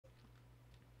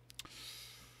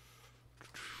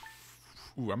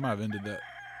Ooh, I might have ended that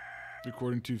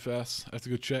recording too fast. I have to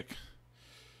go check.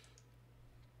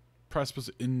 Probably supposed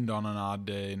to end on an odd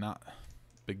day, not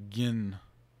begin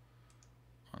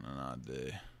on an odd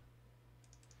day.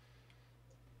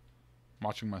 I'm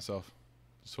watching myself.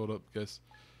 Just hold up, guys.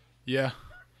 Yeah.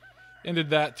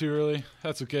 Ended that too early.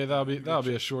 That's okay. That'll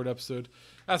be a short episode.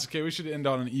 That's okay. We should end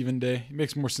on an even day. It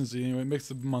makes more sense anyway. It makes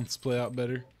the months play out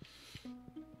better.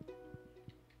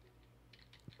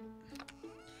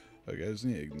 Okay, I just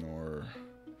need to ignore.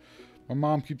 My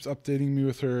mom keeps updating me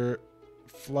with her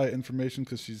flight information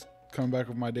because she's coming back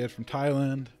with my dad from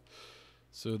Thailand.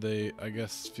 So they, I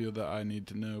guess, feel that I need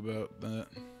to know about that,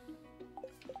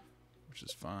 which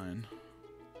is fine.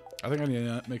 I think I need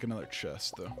to make another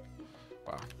chest, though.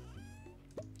 Wow.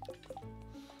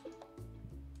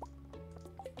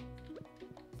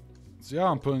 So yeah,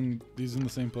 I'm putting these in the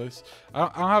same place. I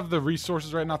don't have the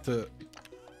resources right now to,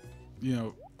 you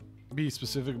know, be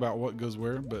specific about what goes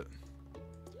where, but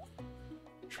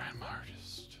trying my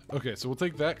hardest. Okay, so we'll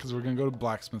take that because we're gonna go to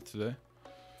blacksmith today.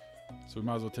 So we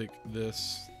might as well take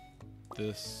this. So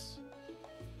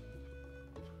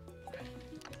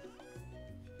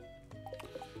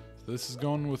this is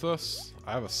going with us.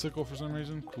 I have a sickle for some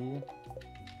reason. Cool.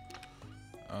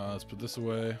 Let's put this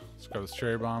away. Let's grab this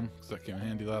cherry bomb because that came in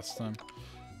handy last time.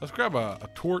 Let's grab a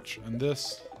torch and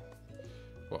this.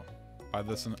 Well, buy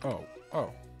this and oh,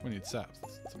 we need saps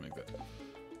to make that.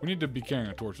 We need to be carrying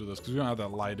a torch with us because we don't have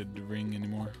that lighted ring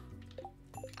anymore.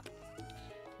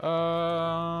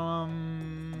 Oh,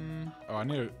 I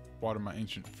need to water my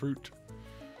ancient fruit.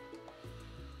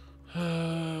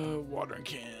 Watering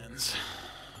cans.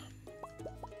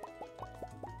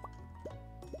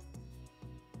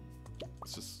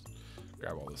 Let's just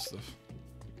grab all this stuff.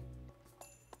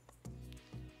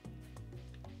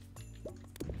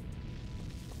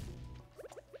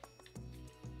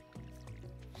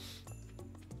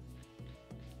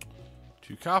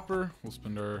 Two copper. We'll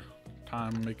spend our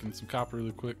time making some copper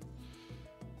really quick.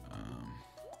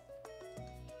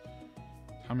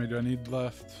 How many do I need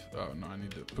left? Oh no, I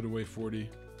need to put away 40.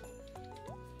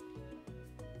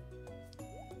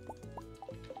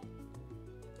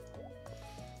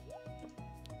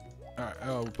 Alright,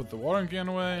 we'll put the watering can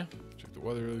away. Check the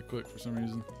weather really quick for some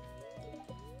reason.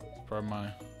 It's part of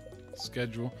my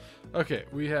schedule. Okay,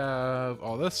 we have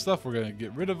all this stuff. We're gonna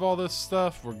get rid of all this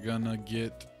stuff. We're gonna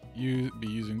be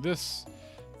using this,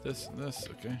 this, and this.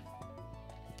 Okay.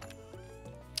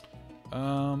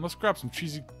 Let's grab some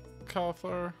cheesy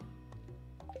cauliflower.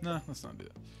 Nah, let's not do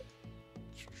it.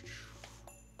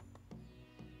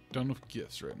 Done with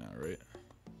gifts right now, right?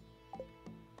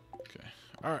 Okay.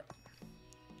 All right.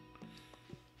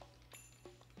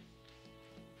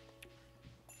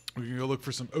 We can go look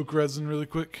for some oak resin really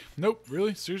quick. Nope,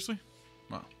 really? Seriously?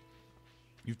 Wow.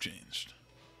 You've changed.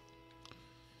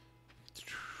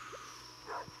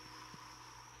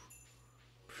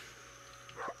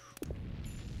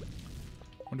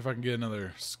 Wonder if I can get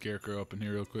another scarecrow up in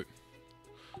here real quick.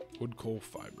 Wood, coal,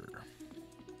 fiber.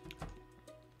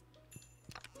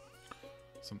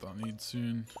 Something I'll need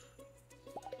soon.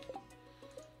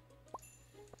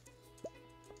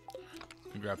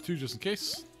 Can grab 2 just in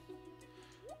case.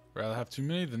 Rather have too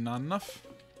many than not enough.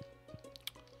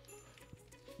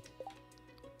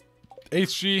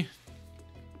 HG,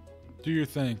 do your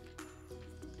thing.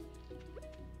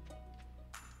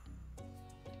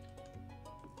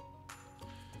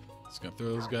 Just gonna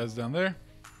throw those guys down there.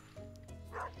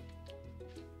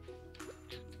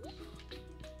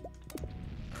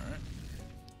 Alright.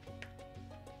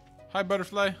 Hi,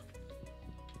 butterfly.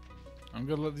 I'm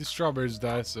gonna let these strawberries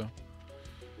die, so.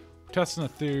 We're testing a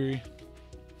theory.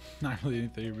 Not really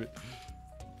anything, but.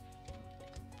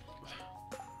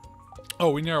 Oh,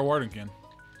 we need our watering can.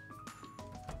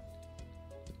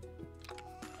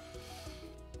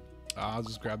 I'll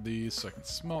just grab these so I can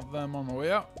smelt them on my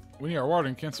way out. We need our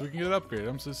watering can so we can get it upgraded.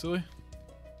 I'm so silly.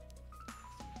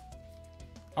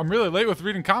 I'm really late with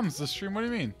reading comments this stream. What do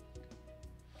you mean?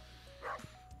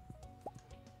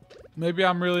 Maybe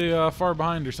I'm really far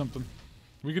behind or something.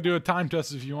 We could do a time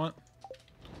test if you want.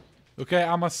 Okay,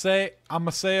 I'm gonna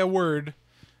say a word.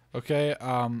 Okay,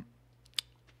 I'm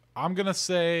gonna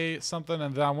say something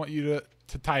and then I want you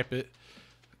to type it.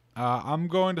 I'm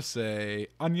going to say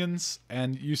onions,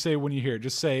 and you say when you hear it.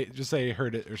 Just say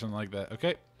heard it or something like that.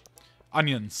 Okay,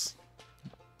 onions.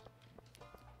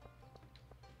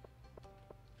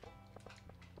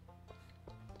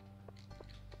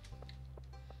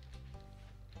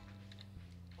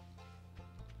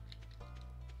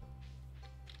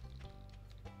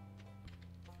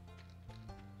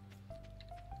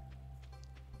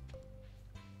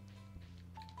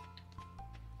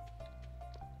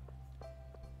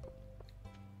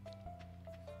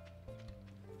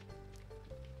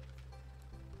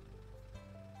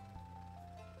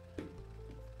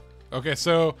 Okay,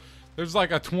 so there's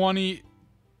like a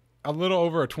little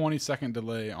over a 20-second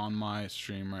delay on my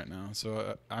stream right now.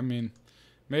 So, I mean,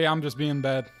 maybe I'm just being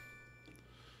bad.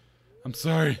 I'm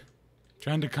sorry.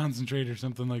 Trying to concentrate or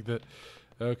something like that.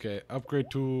 Okay,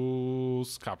 upgrade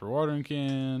tools, copper watering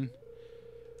can.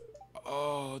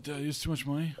 Oh, did I use too much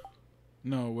money?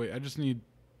 No, wait, I just need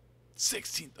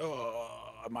 16.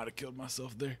 Oh, I might have killed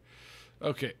myself there.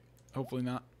 Okay, hopefully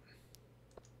not.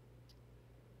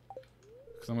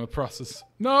 Because I'm going to process.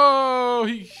 No!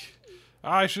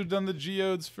 I should have done the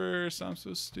geodes first. I'm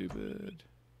so stupid.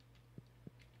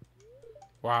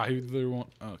 Wow, he literally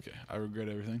won't. Okay, I regret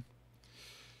everything.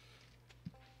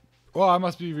 Well, I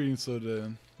must be reading slow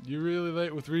today. You're really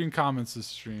late with reading comments this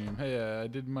stream. Hey, I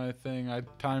did my thing. I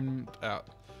timed out.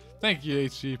 Thank you,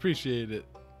 HG. Appreciate it.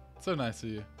 So nice of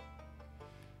you.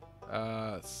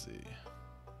 Let's see.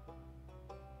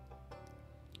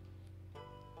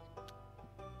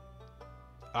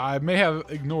 I may have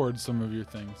ignored some of your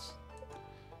things.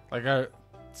 Like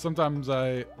sometimes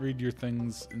I read your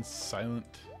things in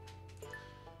silent.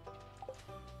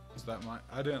 Is that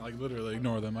I didn't like literally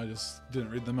ignore them. I just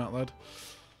didn't read them out loud.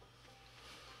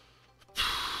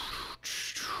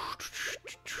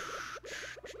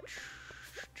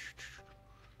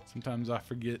 Sometimes I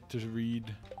forget to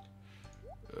read.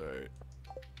 Alright.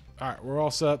 Alright, we're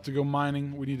all set up to go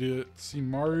mining. We need to see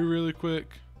Maru really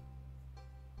quick.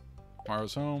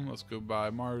 Maru's home. Let's go by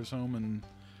Maru's home and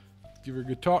give her a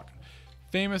good talk.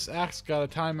 Famous Axe got a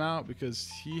timeout because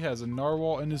he has a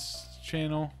narwhal in his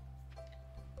channel.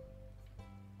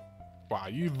 Wow,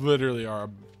 you literally are a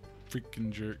freaking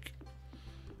jerk.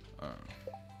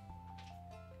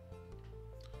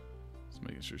 Just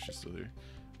making sure she's still here.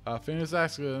 Famous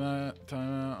Axe got a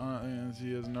timeout and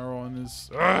he has a narwhal in his...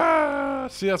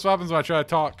 See, that's what happens when I try to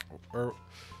talk or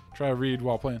try to read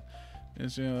while playing.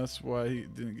 And you know, that's why he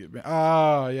didn't get banned.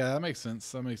 Oh, yeah, that makes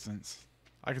sense. That makes sense.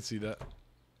 I can see that.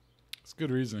 It's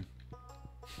good reasoning.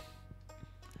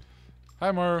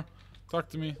 Hi, Maru. Talk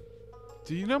to me.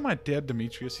 Do you know my dad,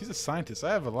 Demetrius? He's a scientist.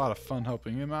 I have a lot of fun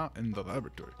helping him out in the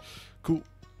laboratory. Cool.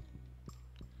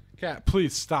 Cat,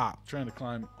 please stop trying to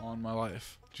climb on my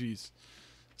life. Jeez.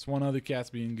 It's one other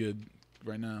cat's being good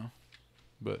right now.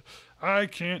 But I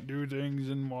can't do things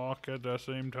and walk at the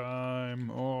same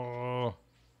time. Oh.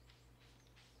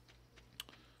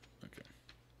 Okay.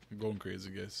 I'm going crazy,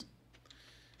 guys.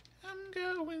 I'm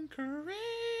going crazy.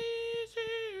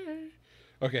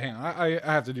 Okay, hang on. I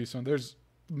have to do something. There's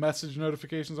message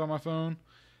notifications on my phone,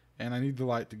 and I need the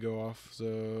light to go off.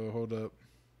 So hold up.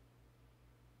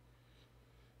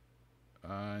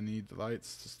 I need the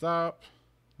lights to stop.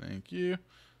 Thank you.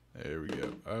 There we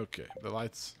go. Okay, the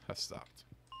lights have stopped.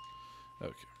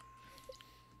 Okay.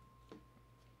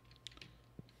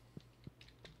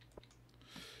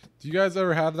 Do you guys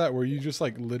ever have that where you just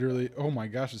like literally, oh my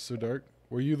gosh, it's so dark,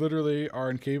 where you literally are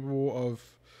incapable of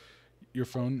your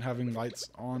phone having lights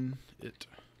on it?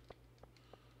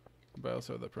 Anybody else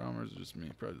have that problem, or is it just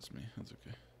me? Probably just me. That's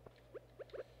okay.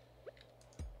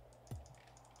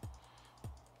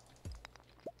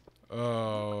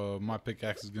 Oh, my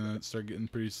pickaxe is gonna start getting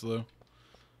pretty slow. You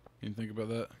didn't think about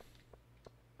that?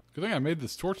 Good thing I made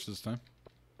this torch this time,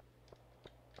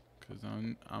 because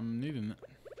I'm needing it.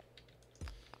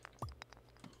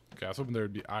 Okay, I was hoping there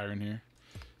would be iron here.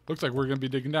 Looks like we're gonna be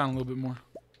digging down a little bit more.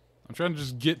 I'm trying to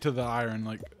just get to the iron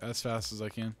like as fast as I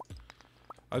can.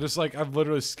 I've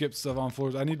literally skipped stuff on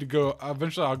floors. I need to go.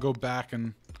 Eventually, I'll go back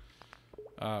and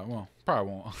well,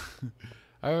 probably won't.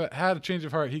 I had a change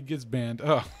of heart. He gets banned.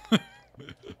 Oh.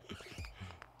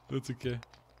 That's okay.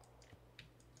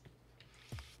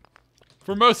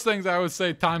 For most things, I would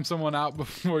say time someone out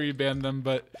before you ban them,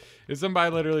 but if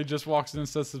somebody literally just walks in and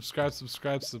says subscribe,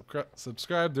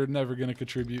 they're never going to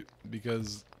contribute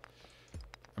because,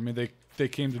 I mean, they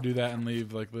came to do that and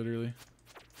leave, like, literally.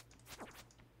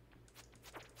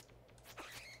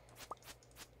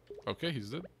 Okay, he's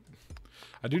dead.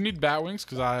 I do need bat wings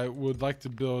because I would like to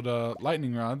build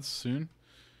lightning rods soon.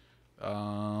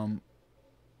 I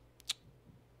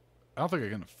don't think I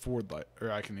can afford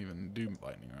I can even do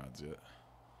lightning rods yet.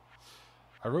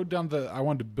 I wrote down that I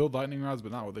wanted to build lightning rods,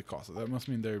 but not what they cost. That must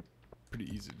mean they're pretty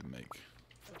easy to make.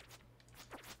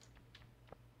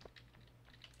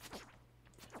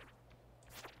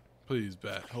 Please,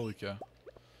 bat. Holy cow.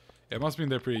 Yeah, it must mean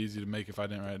they're pretty easy to make if I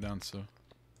didn't write it down, so.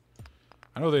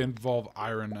 I know they involve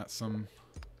iron at some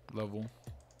level.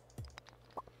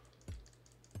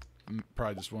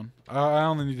 Probably just one. I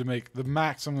only need to make the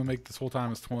max I'm gonna make this whole time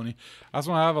is 20. I just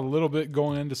want to have a little bit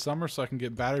going into summer so I can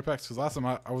get battery packs, because last time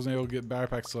I wasn't able to get battery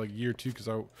packs till like year 2 because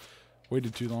I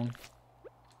waited too long.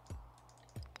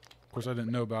 Of course I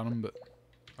didn't know about them, but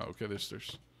oh, okay, there's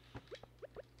stairs.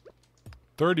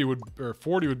 30 would, or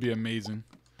 40 would be amazing.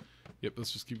 Yep, let's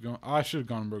just keep going. Oh, I should have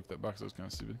gone and broke that box. That was kind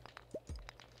of stupid.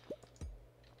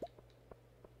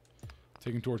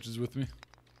 Taking torches with me.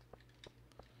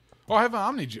 Oh, I have an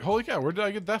Omni Geode. Holy cow, where did I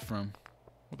get that from?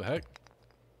 What the heck?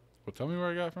 Well, tell me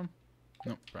where I got it from.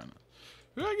 Nope, probably not.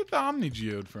 Where did I get the Omni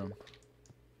Geode from?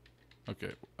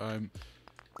 Okay, I'm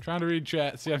trying to read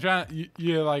chat. See, I'm trying.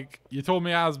 You told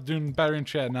me I was doing better in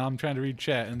chat. Now I'm trying to read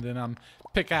chat, and then I'm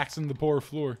pickaxing the poor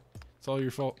floor. It's all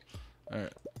your fault. All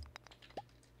right.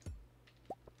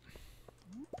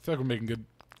 I feel like we're making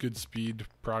good speed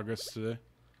progress today.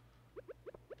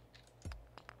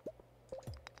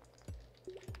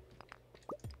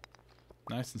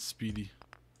 Nice and speedy.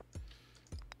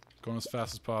 Going as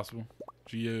fast as possible.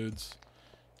 Geodes.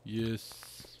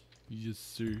 Yes. Yes,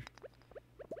 sir.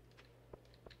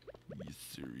 Yes,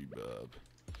 sir, Bob.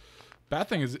 Bad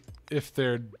thing is, if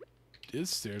there is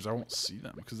stairs, I won't see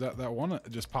them. Because that one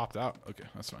just popped out. Okay,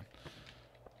 that's fine.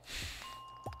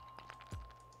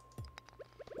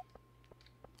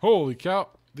 Holy cow.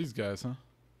 These guys, huh?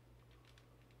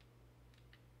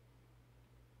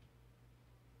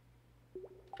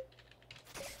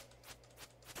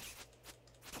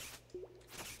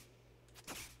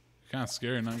 Kind of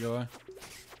scary, not gonna lie.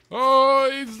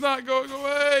 Oh, he's not going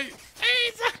away.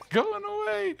 He's not going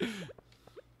away.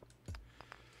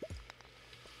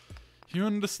 You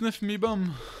wanted to sniff me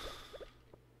bum.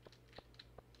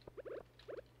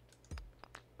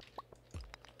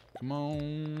 Come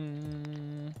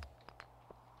on.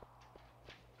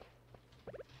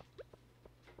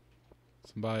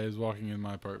 Somebody is walking in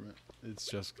my apartment. It's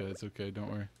Jessica. It's okay. Don't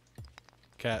worry.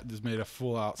 Cat just made a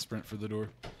full-out sprint for the door.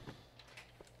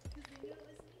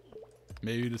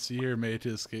 Maybe to see her, maybe to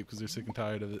escape because they're sick and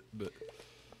tired of it. But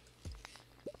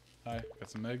hi,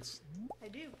 got some eggs. I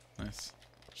do. Nice.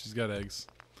 She's got eggs.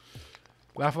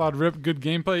 Laugh loud, rip. Good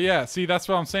gameplay. Yeah. See, that's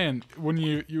what I'm saying. When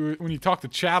you talk to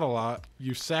chat a lot,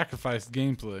 you sacrifice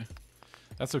gameplay.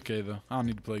 That's okay though. I don't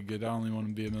need to play good. I only want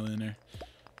to be a millionaire.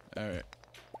 All right.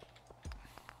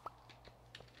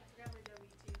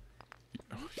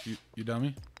 You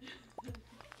dummy.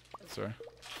 Sorry.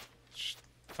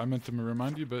 I meant to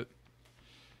remind you, but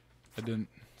I didn't.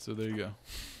 So there you go.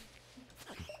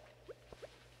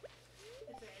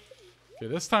 Okay,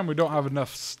 this time we don't have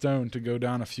enough stone to go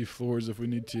down a few floors if we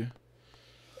need to.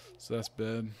 So that's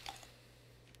bad.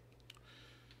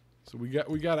 So we got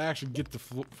to actually get to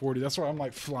 40. That's why I'm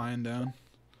like flying down.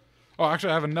 Oh, actually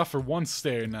I have enough for one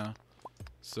stair now.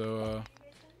 So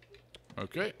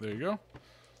okay, there you go.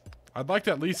 I'd like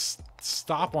to at least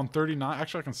stop on 39.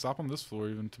 Actually, I can stop on this floor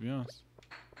even, to be honest.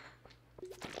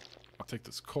 I'll take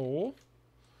this coal.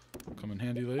 Come in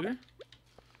handy later.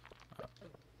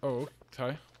 Oh,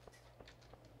 okay.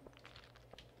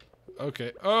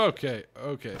 Okay, okay,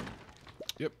 okay.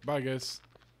 Yep, bye guys.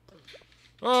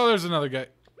 Oh, there's another guy.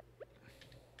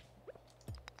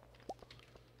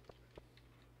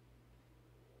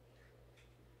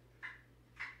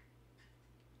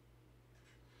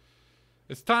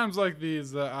 It's times like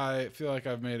these that I feel like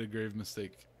I've made a grave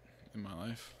mistake in my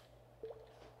life.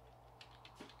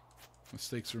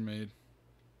 Mistakes were made.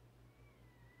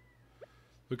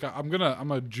 Look, I'm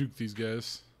gonna juke these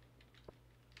guys.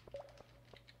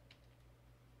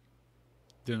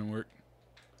 Didn't work.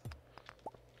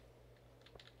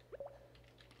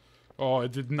 Oh,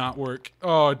 it did not work.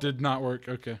 Oh, it did not work.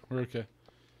 Okay, we're okay.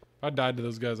 If I died to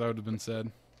those guys, I would have been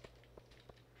sad.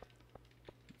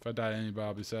 If I die to anybody,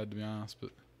 I'll be sad, to be honest, but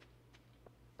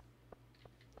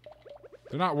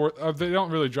they're not worth. They don't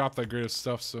really drop that great of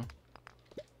stuff, so.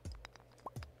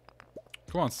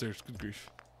 Come on, stairs. Good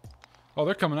grief. Oh,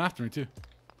 they're coming after me too.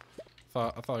 I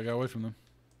thought I got away from them.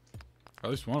 Or at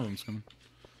least one of them's coming.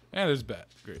 And there's a bat.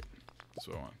 Great. That's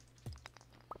what I want.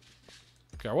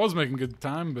 Okay, I was making good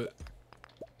time, but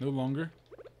no longer.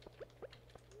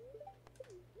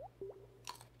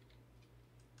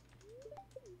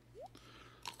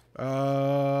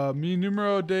 Mi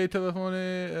numero de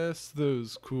telefone es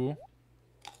those. Cool.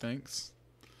 Thanks.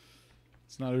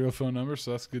 It's not a real phone number,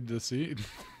 so that's good to see.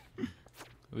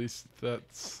 At least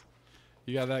that's...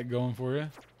 You got that going for you.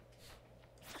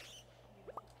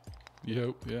 You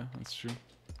hope. Yeah, that's true.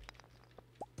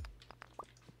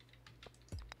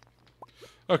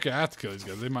 Okay, I have to kill these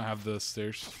guys. They might have the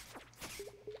stairs.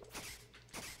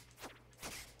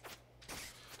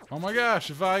 Oh my gosh,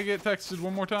 if I get texted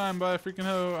one more time by a freaking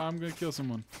hoe, I'm gonna kill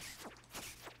someone.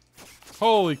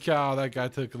 Holy cow, that guy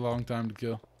took a long time to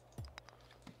kill.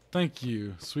 Thank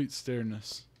you, sweet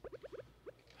stairness.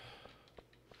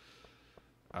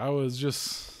 I was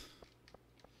just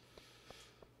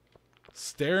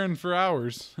staring for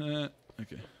hours.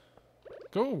 Okay.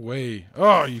 Go away.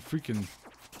 Oh, you freaking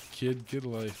kid. Get a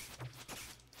life.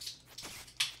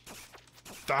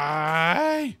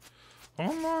 Die!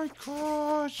 Oh my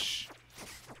gosh!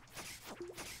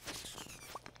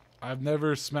 I've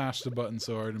never smashed a button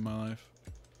so hard in my life.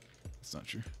 That's not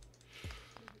true.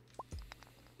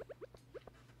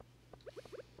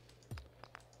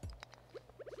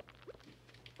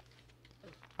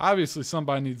 Obviously,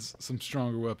 somebody needs some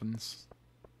stronger weapons.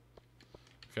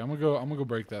 Okay, I'm gonna go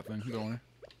break that thing. Don't worry.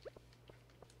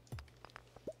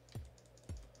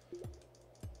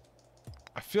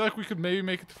 I feel like we could maybe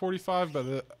make it to 45,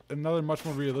 but another much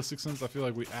more realistic sense, I feel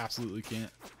like we absolutely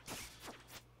can't.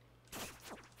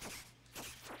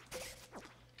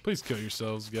 Please kill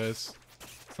yourselves, guys.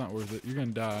 It's not worth it. You're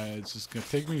gonna die. It's just gonna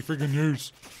take me freaking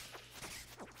years.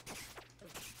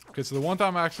 Okay, so the one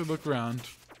time I actually looked around,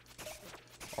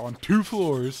 on 2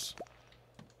 floors,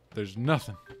 there's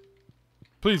nothing.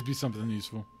 Please be something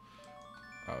useful.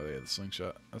 Oh, they had the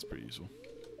slingshot. That's pretty useful.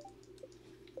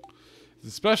 It's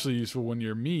especially useful when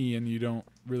you're me and you don't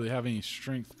really have any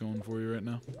strength going for you right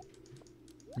now.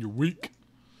 You're weak.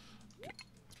 Okay,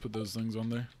 let's put those things on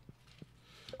there.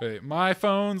 Wait, my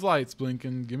phone's light's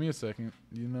blinking. Give me a second.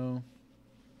 You know.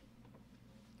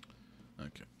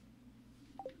 Okay.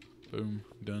 Boom.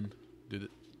 Done. Did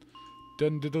it.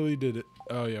 Done diddly did it.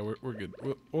 Oh yeah, we're good.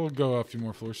 We'll go a few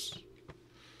more floors.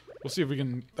 We'll see if we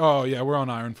can. Oh yeah, we're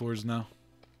on iron floors now.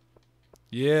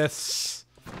 Yes.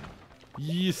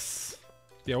 Yes.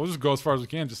 Yeah, we'll just go as far as we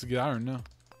can just to get iron now.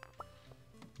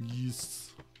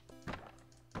 Yes.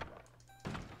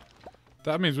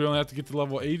 That means we only have to get to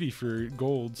level 80 for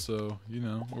gold, so, you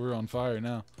know, we're on fire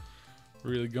now.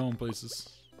 We're really going places.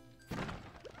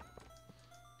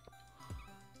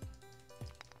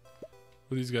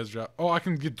 What do these guys drop? Oh, I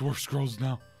can get dwarf scrolls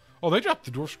now. Oh, they dropped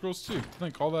the dwarf scrolls too.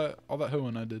 Think all that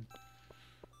hoeing I did.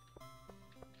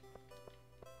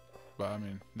 But I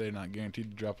mean, they're not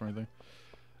guaranteed to drop or anything.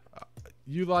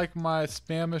 You like my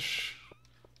Spanish?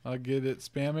 I'll get it.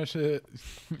 Spanish it.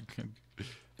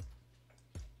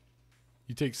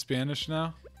 You take Spanish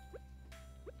now?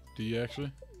 Do you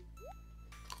actually?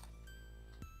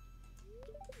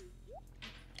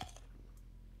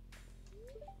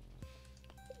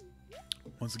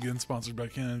 Once again, sponsored by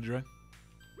Canada Dry.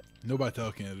 Nobody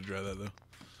tell Canada Dry that, though.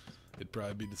 They'd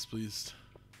probably be displeased.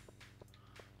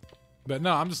 But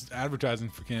no, I'm just advertising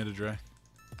for Canada Dry.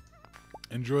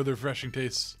 Enjoy the refreshing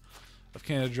taste of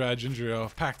Canada Dry ginger ale,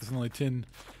 packed with only 10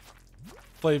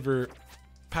 flavor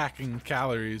packing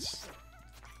calories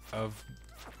of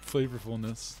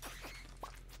flavorfulness.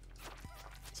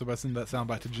 So if I send that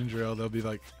soundbite to ginger ale, they'll be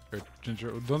like, or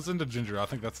ginger. Don't send to ginger ale. I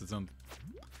think that's its own.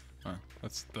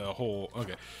 That's the whole.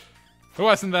 Okay. If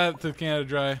I send that to Canada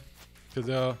Dry,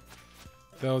 because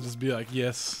they'll just be like,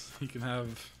 yes, he can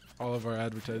have all of our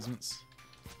advertisements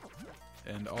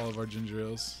and all of our ginger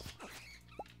ales.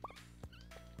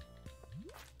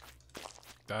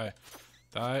 Die.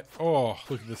 Die. Oh,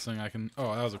 look at this thing. I can.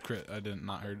 Oh, that was a crit. I did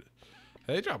not heard it.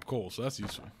 Hey, they drop coal, so that's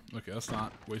useful. Okay, let's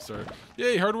not waste our.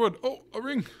 Yay, hardwood. Oh, a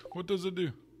ring. What does it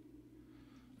do?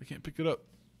 I can't pick it up.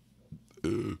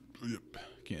 Yep.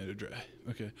 Canada Dry.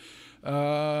 Okay.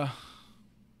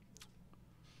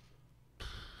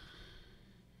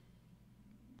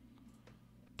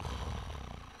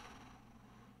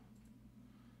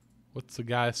 What's a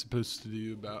guy supposed to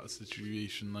do about a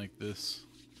situation like this?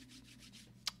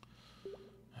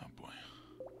 Oh boy.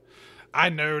 I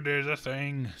know there's a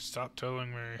thing. Stop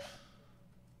telling me.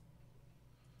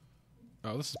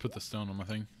 Oh, let's just put the stone on my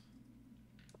thing.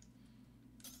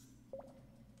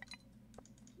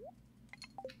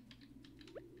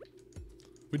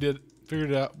 We did it.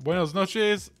 Figured it out. Buenos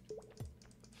noches.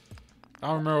 I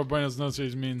don't remember what Buenos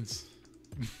noches means.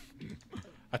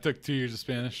 I took 2 years of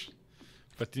Spanish.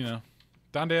 But, you know.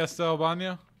 Donde está el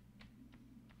baño?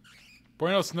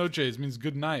 Buenos noches means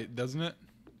good night, doesn't it?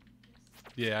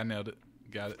 Yeah, I nailed it.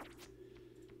 Got it.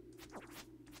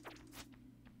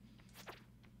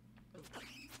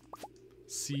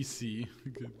 CC.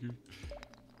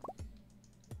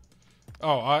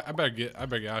 Oh, I better get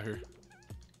out of here.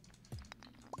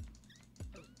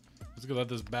 Let's go let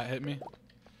this bat hit me.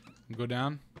 And go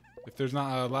down. If there's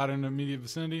not a ladder in the immediate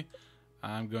vicinity,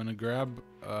 I'm gonna grab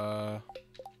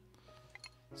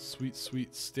sweet,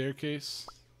 sweet staircase.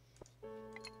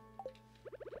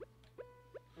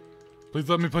 Please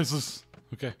let me place this.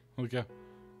 Okay, holy cow.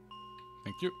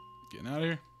 Thank you. Getting out of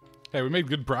here. Hey, we made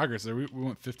good progress there. We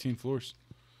went 15 floors.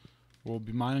 We'll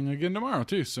be mining again tomorrow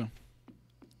too, so.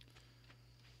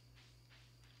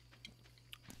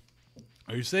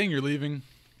 Are you saying you're leaving?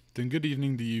 Then good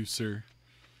evening to you, sir.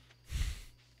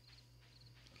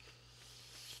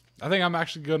 I think I'm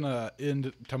actually gonna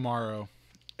end tomorrow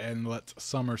and let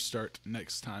summer start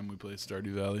next time we play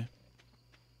Stardew Valley.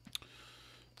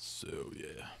 So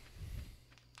yeah,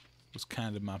 was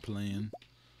kind of my plan,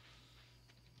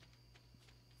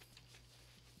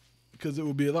 because it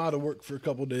will be a lot of work for a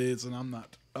couple days, and I'm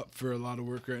not up for a lot of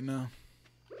work right now.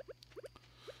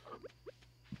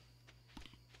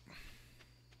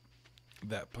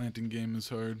 That planting game is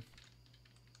hard.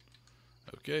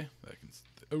 Okay, that can.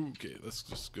 Okay, let's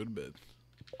just go to bed.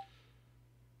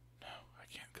 No, I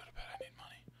can't go to bed. I need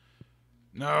money.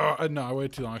 No, I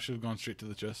waited too long. I should have gone straight to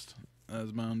the chest. That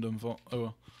was my own dumb fault. Oh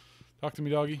well. Talk to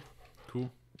me, doggy. Cool.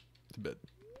 To bed.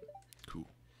 Cool.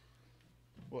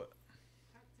 What?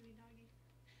 Talk to me, doggy.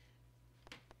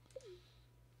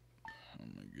 Oh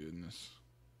my goodness.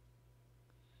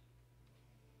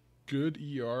 Good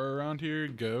ER around here.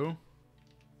 Go.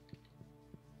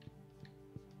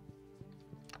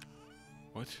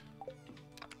 What?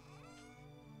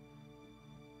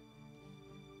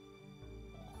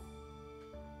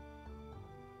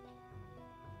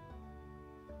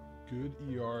 Good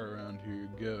ER around here.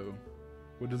 Go.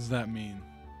 What does that mean?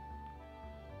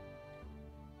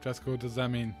 Jessica, what does that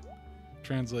mean?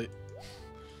 Translate.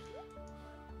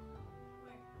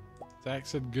 Zach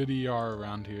said good ER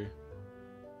around here.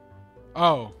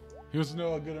 Oh, he wants to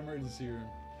know a good emergency room.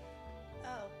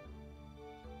 Oh.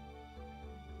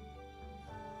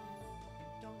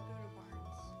 Don't go to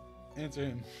Barnes. Answer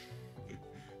him.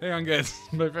 Hang on, guys.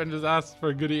 My friend just asked for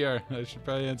a good ER. I should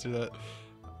probably answer that.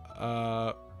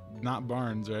 Not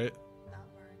Barnes, right? Not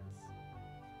Barnes.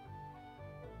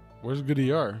 Where's good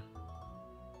ER?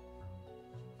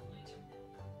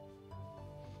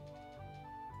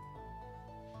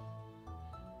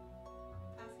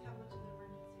 Ask how much an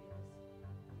emergency is.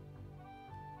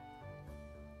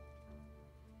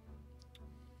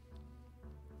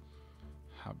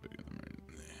 How big of an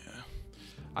emergency? Yeah.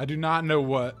 I do not know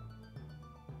what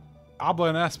habla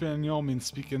en español means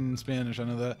speak in Spanish. I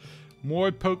know that.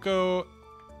 Muy poco.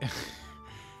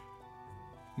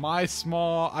 My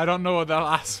small. I don't know what that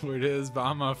last word is, but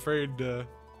I'm afraid to.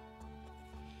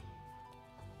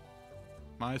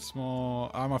 My small.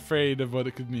 I'm afraid of what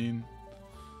it could mean.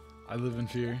 I live in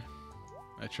fear.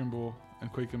 I tremble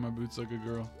and quake in my boots like a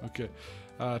girl. Okay.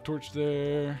 Torch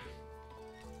there.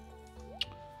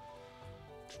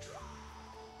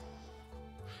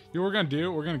 You know what we're gonna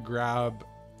do? We're gonna grab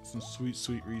some sweet,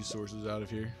 sweet resources out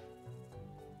of here.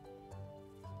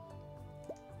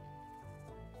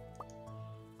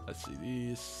 Let's see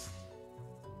these.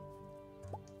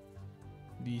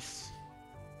 These.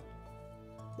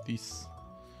 These.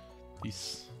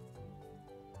 These.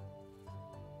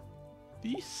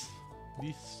 These.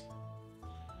 These.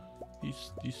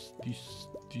 These. These. These.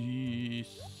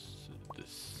 These.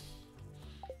 This.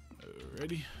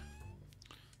 Alrighty.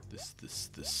 This.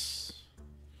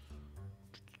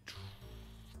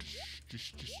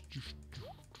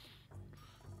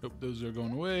 Nope, those are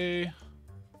going away.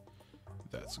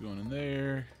 That's going in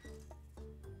there.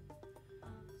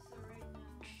 So right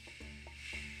now.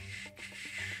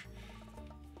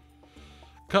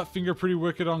 Cut finger pretty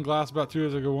wicked on glass about 2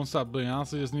 years ago. Won't stop bleeding.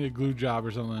 Honestly, just need a glue job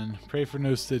or something. Pray for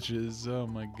no stitches. Oh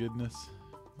my goodness.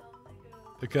 Tell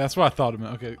them to go Okay, that's what I thought it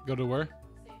meant. Okay, go to where?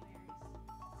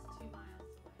 St. Mary's.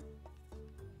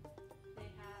 It's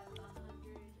 2 miles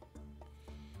away.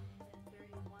 They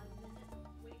have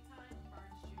 131-minute wait time.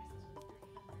 Barnes chooses with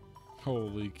 300.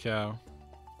 Holy cow.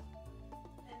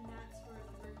 And that's for an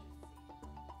emergency.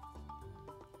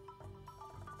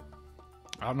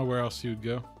 I don't know where else you would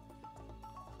go.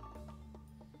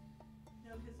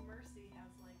 No, because Mercy has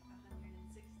like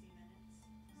 160 minutes.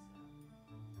 So.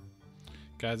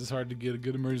 Guys, it's hard to get a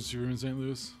good emergency room in St.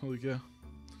 Louis. Holy cow.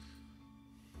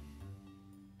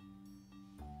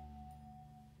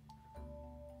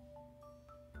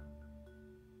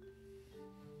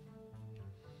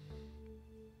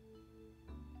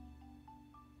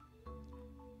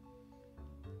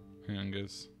 Hang on,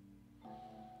 guys.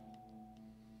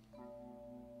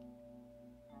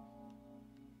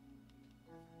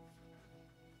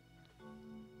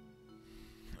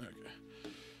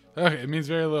 Okay, it means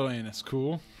very little anus.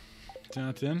 Cool. 10 out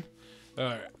of 10.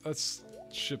 Alright, let's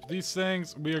ship these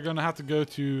things. We are going to have to go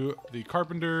to the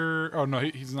carpenter. Oh, no,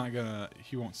 he's not going to.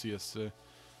 He won't see us.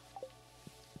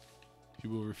 He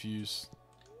will refuse.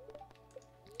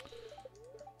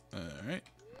 Alright.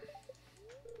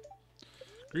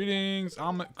 Greetings.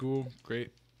 Omelet. Cool.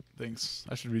 Great. Thanks.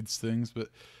 I should read things, but.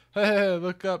 Hey,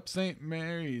 look up St.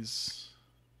 Mary's.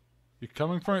 You're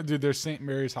coming from it? Dude, there's St.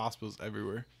 Mary's hospitals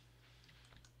everywhere.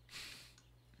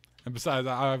 And besides,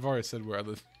 I've already said where I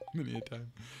live many a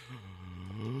time.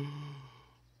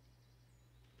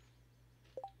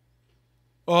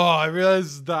 Oh, I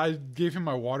realized that I gave him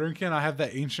my watering can. I have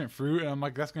that ancient fruit, and I'm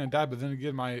like, that's gonna die. But then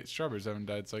again, my strawberries haven't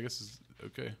died, so I guess it's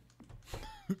okay.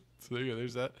 So there you go.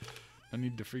 There's that. I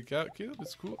need to freak out. Caleb,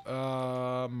 it's cool.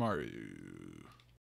 Mario.